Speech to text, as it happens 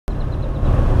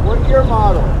year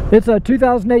model? It's a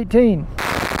 2018.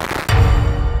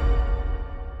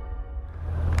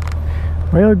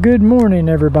 Well, good morning,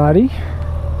 everybody.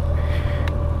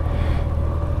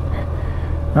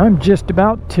 I'm just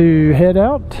about to head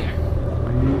out,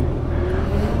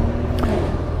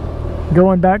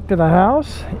 going back to the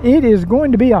house. It is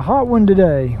going to be a hot one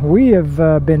today. We have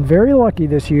been very lucky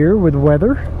this year with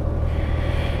weather,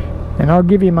 and I'll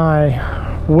give you my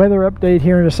weather update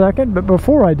here in a second. But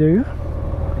before I do,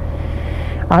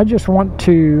 I just want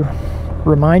to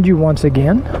remind you once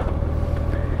again,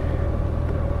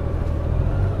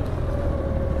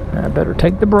 I better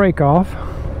take the brake off,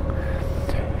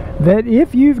 that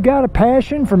if you've got a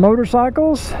passion for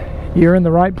motorcycles, you're in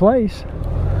the right place.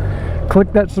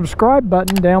 Click that subscribe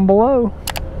button down below.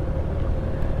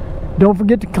 Don't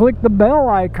forget to click the bell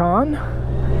icon,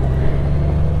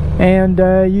 and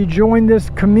you join this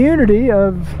community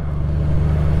of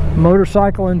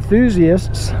motorcycle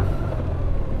enthusiasts.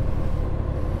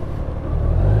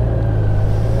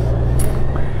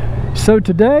 So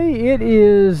today it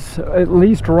is, at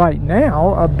least right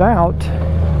now, about,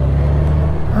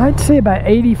 I'd say about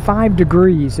 85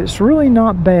 degrees. It's really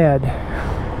not bad.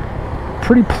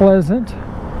 Pretty pleasant.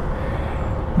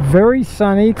 Very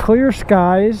sunny, clear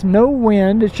skies, no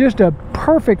wind. It's just a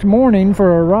perfect morning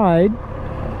for a ride.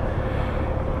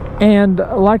 And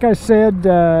like I said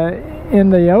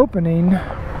in the opening,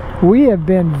 we have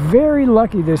been very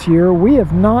lucky this year. We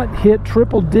have not hit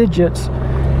triple digits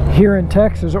here in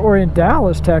Texas, or in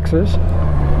Dallas, Texas,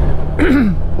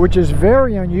 which is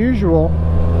very unusual,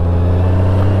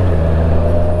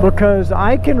 because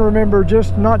I can remember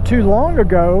just not too long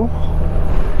ago,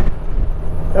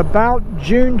 about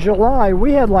June, July,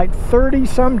 we had like 30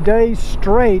 some days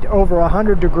straight over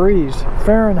 100 degrees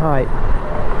Fahrenheit.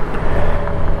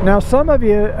 Now some of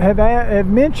you have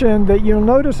mentioned that you'll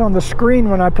notice on the screen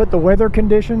when I put the weather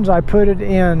conditions, I put it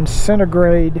in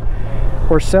centigrade,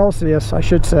 or Celsius I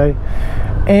should say,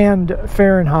 and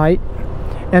Fahrenheit.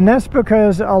 And that's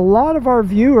because a lot of our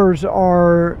viewers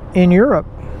are in Europe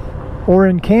or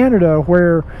in Canada,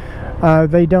 where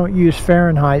they don't use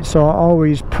Fahrenheit, so I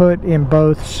always put in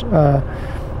both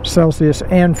Celsius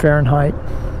and Fahrenheit.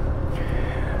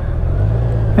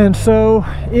 And so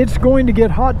it's going to get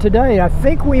hot today. I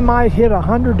think we might hit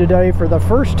 100 today for the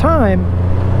first time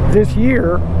this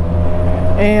year,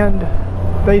 and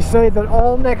they say that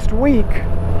all next week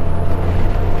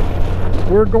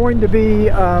we're going to be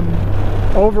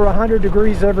over 100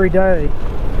 degrees every day.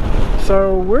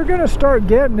 So we're going to start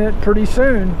getting it pretty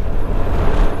soon.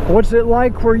 What's it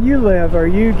like where you live? Are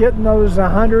you getting those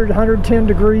 100, 110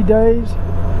 degree days?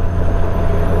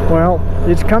 Well,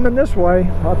 it's coming this way,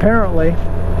 apparently.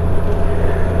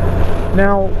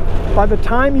 Now, by the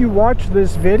time you watch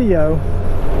this video,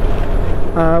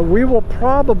 we will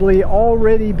probably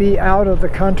already be out of the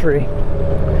country.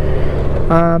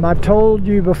 I've told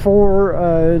you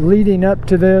before, leading up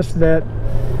to this, that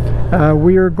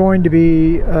we are going to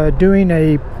be doing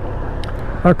a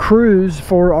cruise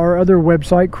for our other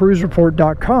website,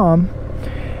 cruisereport.com,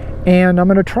 and I'm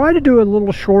going to try to do a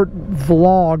little short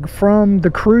vlog from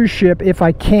the cruise ship if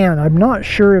I can. I'm not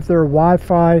sure if their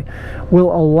Wi-Fi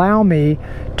will allow me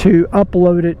to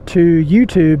upload it to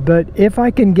YouTube, but if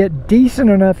I can get decent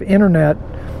enough internet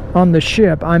on the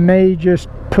ship, I may just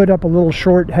put up a little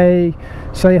short, hey,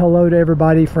 say hello to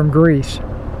everybody from Greece.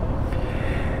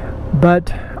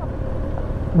 But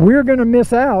we're going to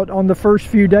miss out on the first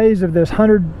few days of this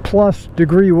 100+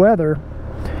 degree weather.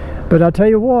 But I'll tell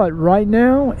you what, right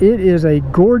now it is a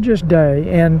gorgeous day,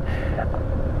 and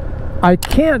I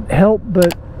can't help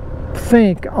but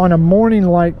think on a morning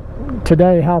like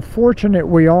today how fortunate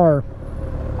we are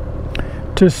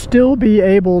to still be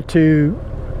able to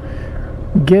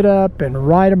get up and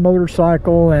ride a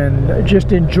motorcycle and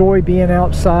just enjoy being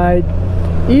outside,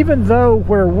 even though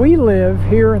where we live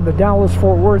here in the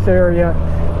Dallas-Fort Worth area,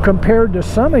 compared to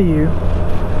some of you,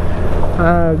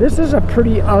 this is a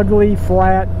pretty ugly,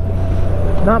 flat,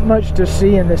 not much to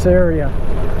see in this area.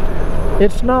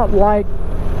 It's not like,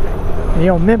 you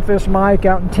know, Memphis Mike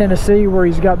out in Tennessee, where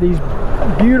he's got these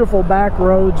beautiful back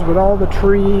roads with all the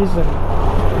trees, and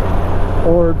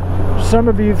or some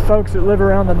of you folks that live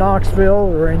around the Knoxville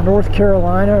or in North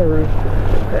Carolina, or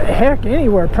heck,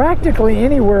 anywhere, practically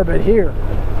anywhere but here.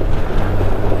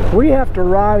 We have to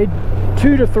ride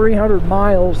 200 to 300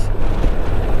 miles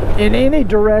in any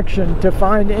direction to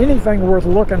find anything worth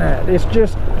looking at. It's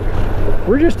just,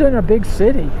 we're just in a big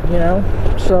city, you know.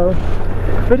 So,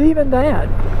 but even that,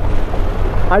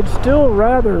 I'd still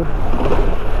rather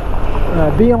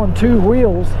be on two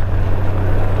wheels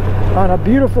on a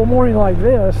beautiful morning like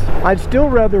this. I'd still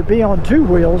rather be on two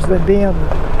wheels than be in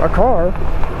a car.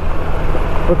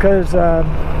 because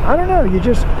I don't know, it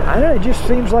just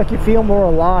seems like you feel more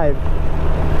alive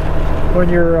when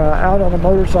you're out on a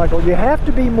motorcycle. You have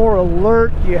to be more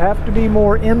alert, you have to be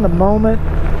more in the moment.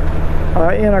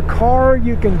 In a car,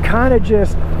 you can kind of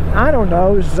just, I don't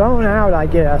know, zone out, I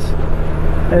guess.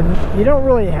 And you don't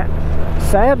really,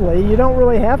 sadly, you don't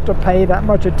really have to pay that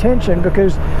much attention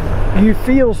because you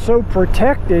feel so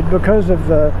protected because of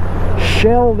the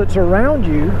shell that's around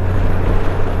you.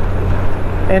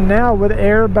 And now with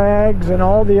airbags and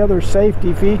all the other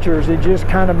safety features, it just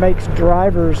kind of makes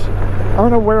drivers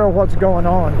unaware of what's going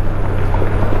on.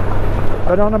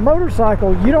 But on a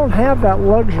motorcycle, you don't have that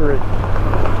luxury.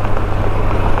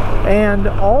 And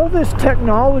all this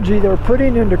technology they're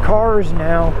putting into cars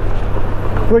now,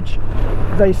 which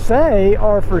they say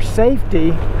are for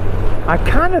safety, I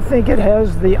kind of think it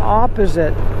has the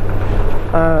opposite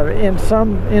in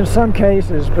some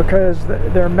cases, because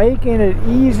they're making it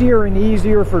easier and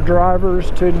easier for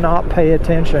drivers to not pay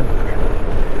attention,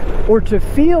 or to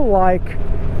feel like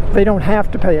they don't have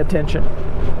to pay attention.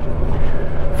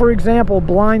 For example,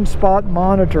 blind spot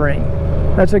monitoring.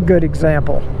 That's a good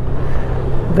example.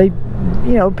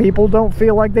 People don't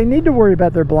feel like they need to worry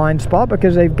about their blind spot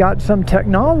because they've got some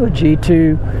technology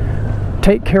to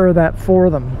take care of that for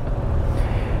them.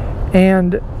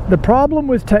 And the problem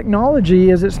with technology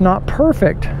is it's not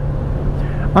perfect.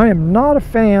 I am not a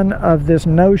fan of this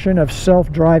notion of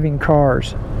self-driving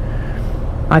cars.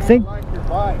 I think... like your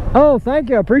bike. Oh, thank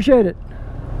you. I appreciate it.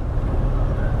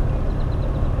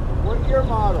 What's your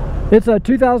model? It's a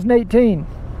 2018.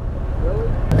 Really?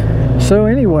 So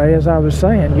anyway, as I was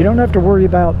saying, you don't have to worry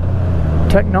about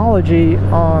technology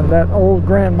on that old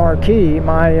Grand Marquis.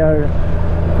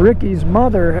 Ricky's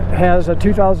mother has a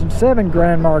 2007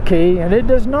 Grand Marquis, and it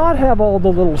does not have all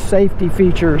the little safety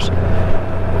features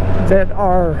that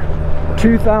our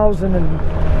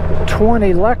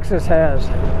 2020 Lexus has.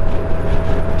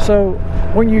 So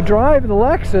when you drive the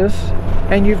Lexus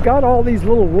and you've got all these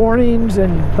little warnings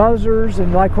and buzzers,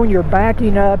 and like when you're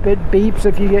backing up, it beeps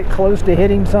if you get close to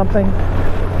hitting something,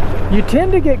 you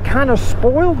tend to get kind of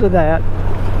spoiled to that,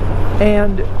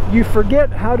 and you forget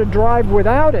how to drive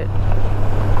without it.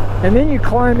 And then you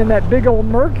climb in that big old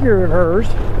Mercury of hers,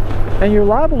 and you're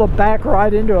liable to back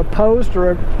right into a post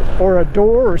or a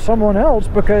door or someone else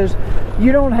because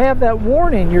you don't have that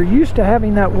warning. You're used to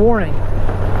having that warning.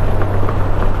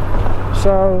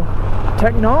 So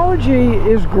technology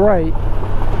is great,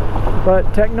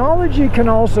 but technology can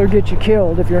also get you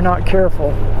killed if you're not careful.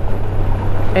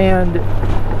 And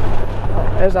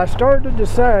as I started to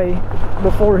say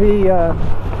before he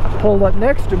pulled up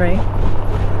next to me,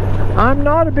 I'm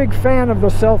not a big fan of the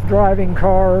self-driving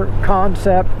car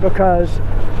concept because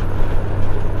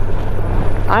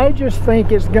I just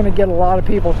think it's going to get a lot of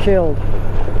people killed.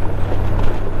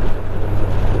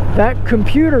 That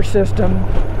computer system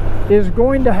is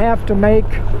going to have to make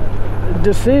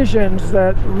decisions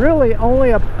that really only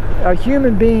a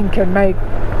human being can make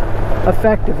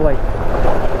effectively.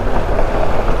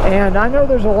 And I know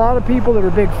there's a lot of people that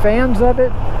are big fans of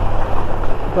it,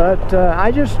 but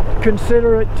I just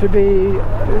consider it to be,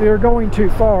 they're going too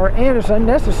far, and it's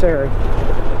unnecessary.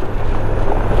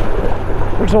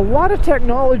 There's a lot of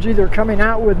technology they're coming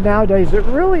out with nowadays that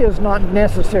really is not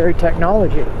necessary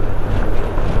technology.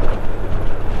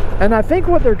 And I think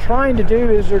what they're trying to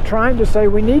do is they're trying to say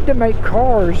we need to make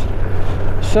cars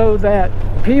so that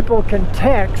people can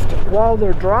text while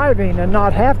they're driving and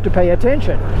not have to pay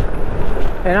attention.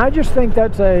 And I just think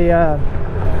that's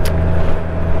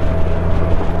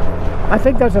I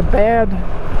think that's a bad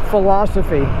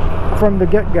philosophy from the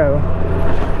get-go.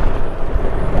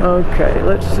 Okay,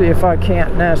 let's see if I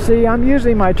can't now. See, I'm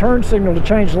using my turn signal to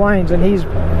change lanes, and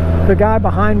the guy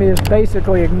behind me is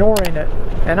basically ignoring it.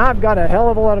 And I've got a hell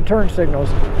of a lot of turn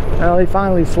signals. Well, he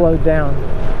finally slowed down.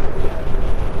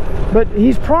 But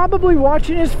he's probably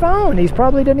watching his phone. He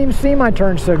probably didn't even see my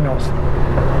turn signals.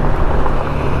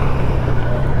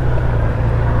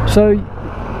 So,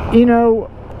 you know,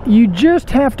 you just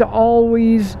have to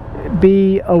always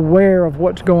be aware of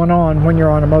what's going on when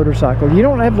you're on a motorcycle. You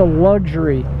don't have the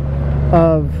luxury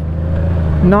of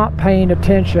not paying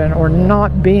attention or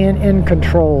not being in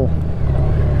control.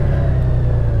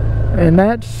 And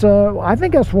that's, I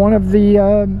think that's one of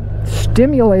the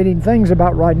stimulating things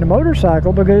about riding a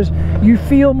motorcycle, because you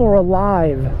feel more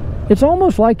alive. It's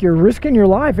almost like you're risking your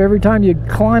life every time you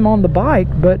climb on the bike,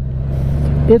 but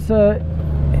it's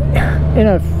in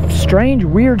a strange,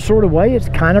 weird sort of way, it's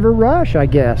kind of a rush, I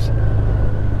guess.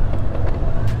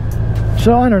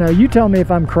 So, I don't know. You tell me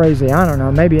if I'm crazy. I don't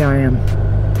know. Maybe I am.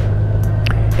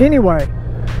 Anyway,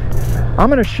 I'm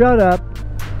going to shut up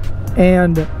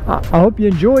And I hope you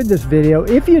enjoyed this video.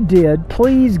 If you did,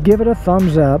 please give it a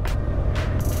thumbs up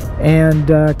and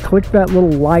click that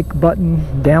little like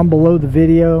button down below the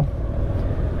video,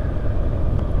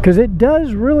 because it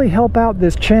does really help out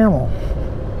this channel.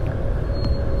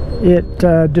 It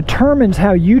determines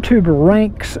how YouTube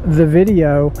ranks the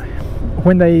video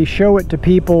when they show it to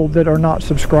people that are not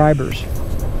subscribers.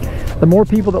 The more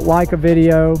people that like a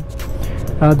video,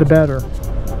 the better.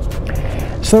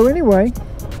 So anyway,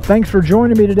 thanks for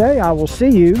joining me today. I will see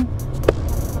you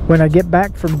when I get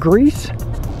back from Greece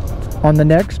on the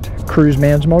next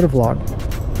Cruiseman's Motovlog.